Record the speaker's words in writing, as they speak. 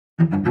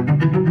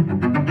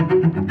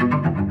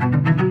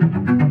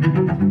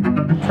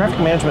Traffic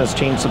management has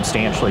changed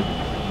substantially.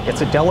 It's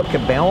a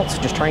delicate balance,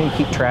 just trying to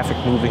keep traffic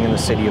moving in the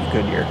city of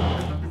Goodyear.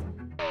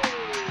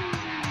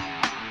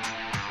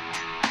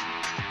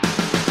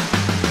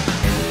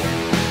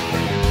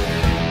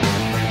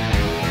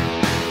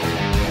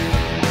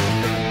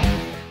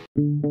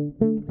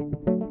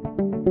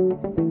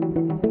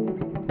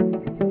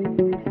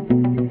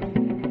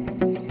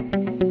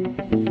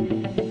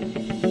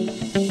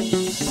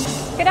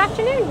 Good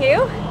afternoon,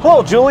 Hugh.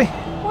 Hello, Julie.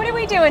 What are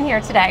we doing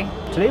here today?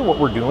 Today what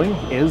we're doing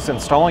is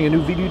installing a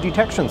new video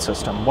detection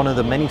system, one of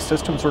the many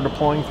systems we're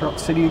deploying throughout the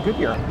city of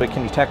Goodyear. It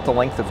can detect the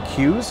length of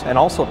queues and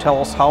also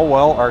tell us how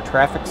well our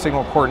traffic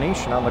signal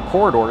coordination on the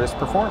corridor is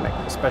performing,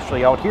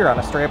 especially out here on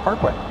Estrella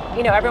Parkway.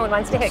 You know, everyone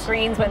wants to hit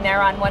greens when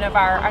they're on one of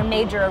our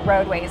major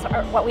roadways,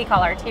 or what we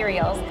call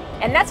arterials.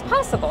 And that's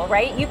possible,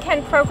 right? You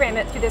can program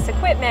it through this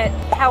equipment.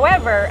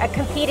 However, a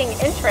competing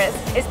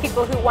interest is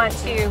people who want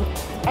to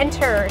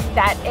enter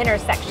that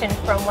intersection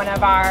from one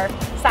of our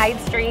side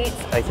streets.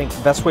 I think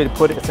the best way to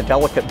put it, it's a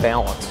delicate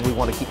balance. We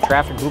want to keep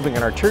traffic moving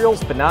in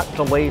arterials, but not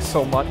delay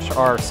so much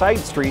our side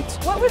streets.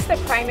 What was the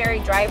primary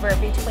driver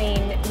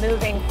between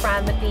moving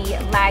from the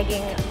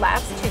lagging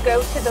left to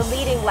go to the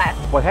leading left?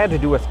 What had to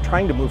do with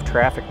trying to move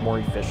traffic more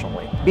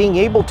efficiently. Being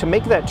able to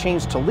make that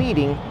change to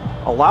leading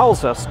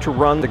allows us to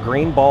run the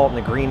green ball and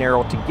the green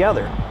arrow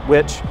together,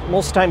 which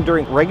most of the time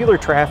during regular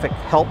traffic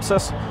helps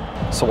us.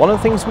 So one of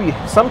the things we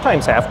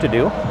sometimes have to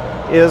do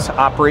is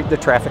operate the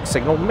traffic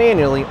signal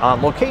manually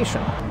on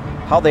location.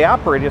 How they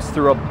operate is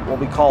through what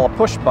we call a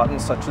push button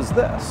such as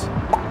this.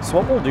 So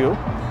what we'll do,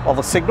 while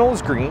the signal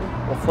is green,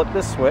 we'll flip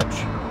this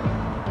switch.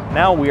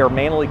 Now we are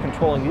manually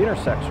controlling the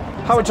intersection.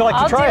 How would you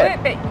like to try it?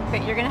 I'll do it,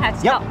 but you're going to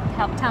have to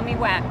help tell me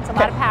when. It's a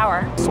lot of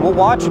power. So we'll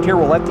watch it here.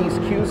 We'll let these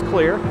queues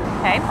clear.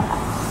 Okay.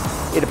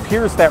 It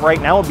appears that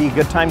right now would be a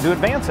good time to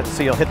advance it.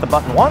 So you'll hit the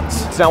button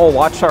once. So now we'll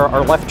watch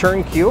our left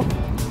turn queue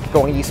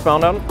going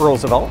eastbound on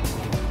Roosevelt.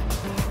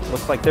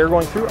 Looks like they're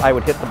going through. I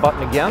would hit the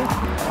button again.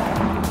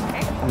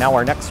 Okay. Now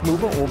our next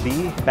movement will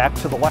be back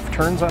to the left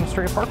turns on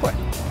Estrella Parkway.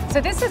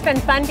 So this has been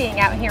fun being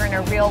out here in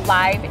a real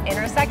live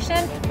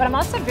intersection, but I'm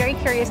also very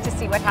curious to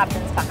see what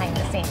happens behind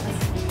the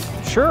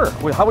scenes. Sure.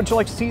 Well, how would you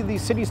like to see the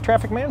city's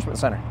traffic management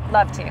center?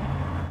 Love to.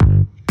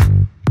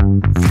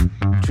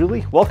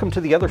 Julie, welcome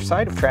to the other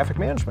side of traffic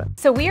management.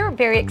 So we are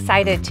very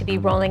excited to be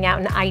rolling out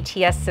an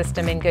ITS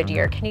system in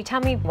Goodyear. Can you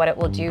tell me what it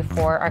will do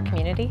for our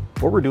community?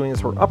 What we're doing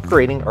is we're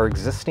upgrading our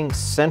existing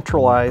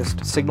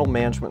centralized signal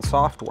management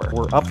software.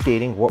 We're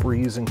updating what we're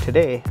using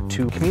today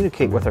to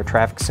communicate with our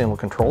traffic signal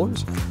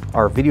controllers,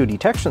 our video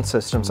detection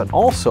systems, and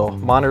also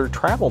monitor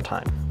travel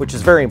time, which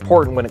is very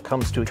important when it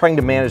comes to trying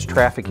to manage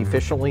traffic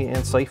efficiently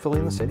and safely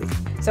in the city.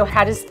 So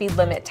how does speed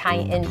limit tie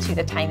into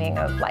the timing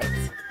of lights?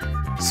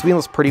 Speed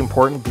limit's pretty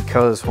important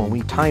because when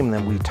we time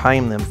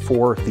them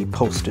for the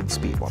posted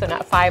speed limit. So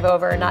not 5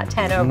 over, not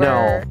 10 over?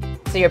 No.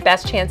 So your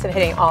best chance of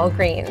hitting all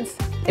greens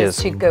is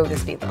to go to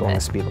speed limit? Going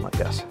to speed limit,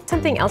 yes.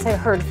 Something else I've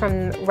heard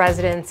from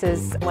residents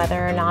is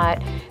whether or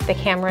not the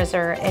cameras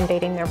are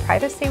invading their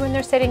privacy when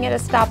they're sitting at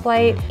a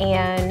stoplight,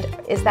 and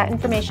is that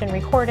information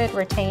recorded,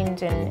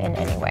 retained in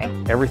any way?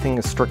 Everything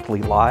is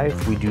strictly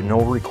live. We do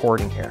no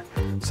recording here.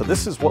 So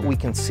this is what we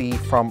can see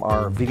from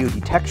our video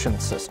detection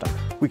system.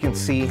 We can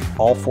see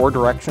all 4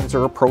 directions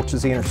or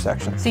approaches the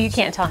intersection. So you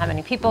can't tell how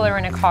many people are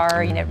in a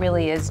car, and it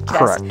really is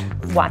just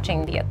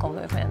watching vehicle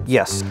movements.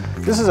 Yes.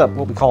 This is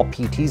what we call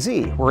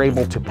PTZ. We're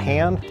able to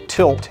pan,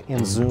 tilt,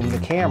 and zoom the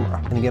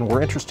camera. And again,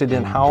 we're interested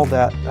in how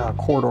that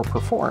corridor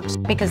performs.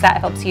 Because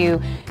that helps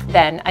you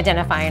then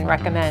identify and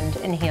recommend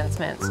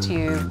enhancements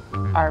to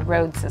our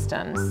road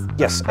systems.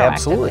 Yes,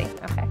 absolutely.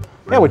 Okay.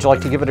 Yeah, would you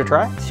like to give it a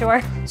try?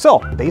 Sure. So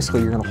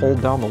basically you're going to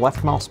hold down the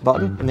left mouse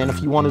button, and then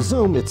if you want to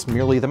zoom, it's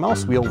merely the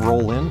mouse wheel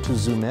roll in to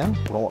zoom in,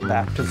 roll it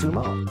back to zoom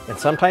out. And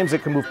sometimes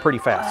it can move pretty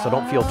fast, so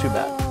don't feel too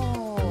bad.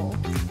 Oh.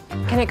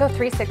 Can it go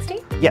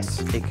 360?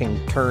 Yes, it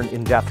can turn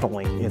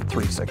indefinitely in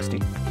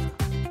 360.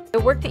 The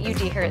work that you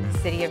do here at the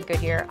City of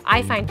Goodyear,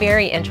 I find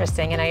very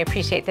interesting, and I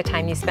appreciate the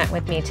time you spent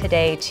with me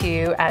today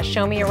to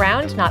show me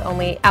around, not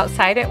only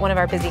outside at one of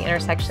our busy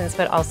intersections,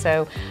 but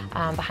also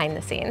behind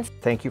the scenes.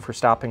 Thank you for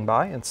stopping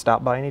by, and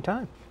stop by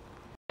anytime.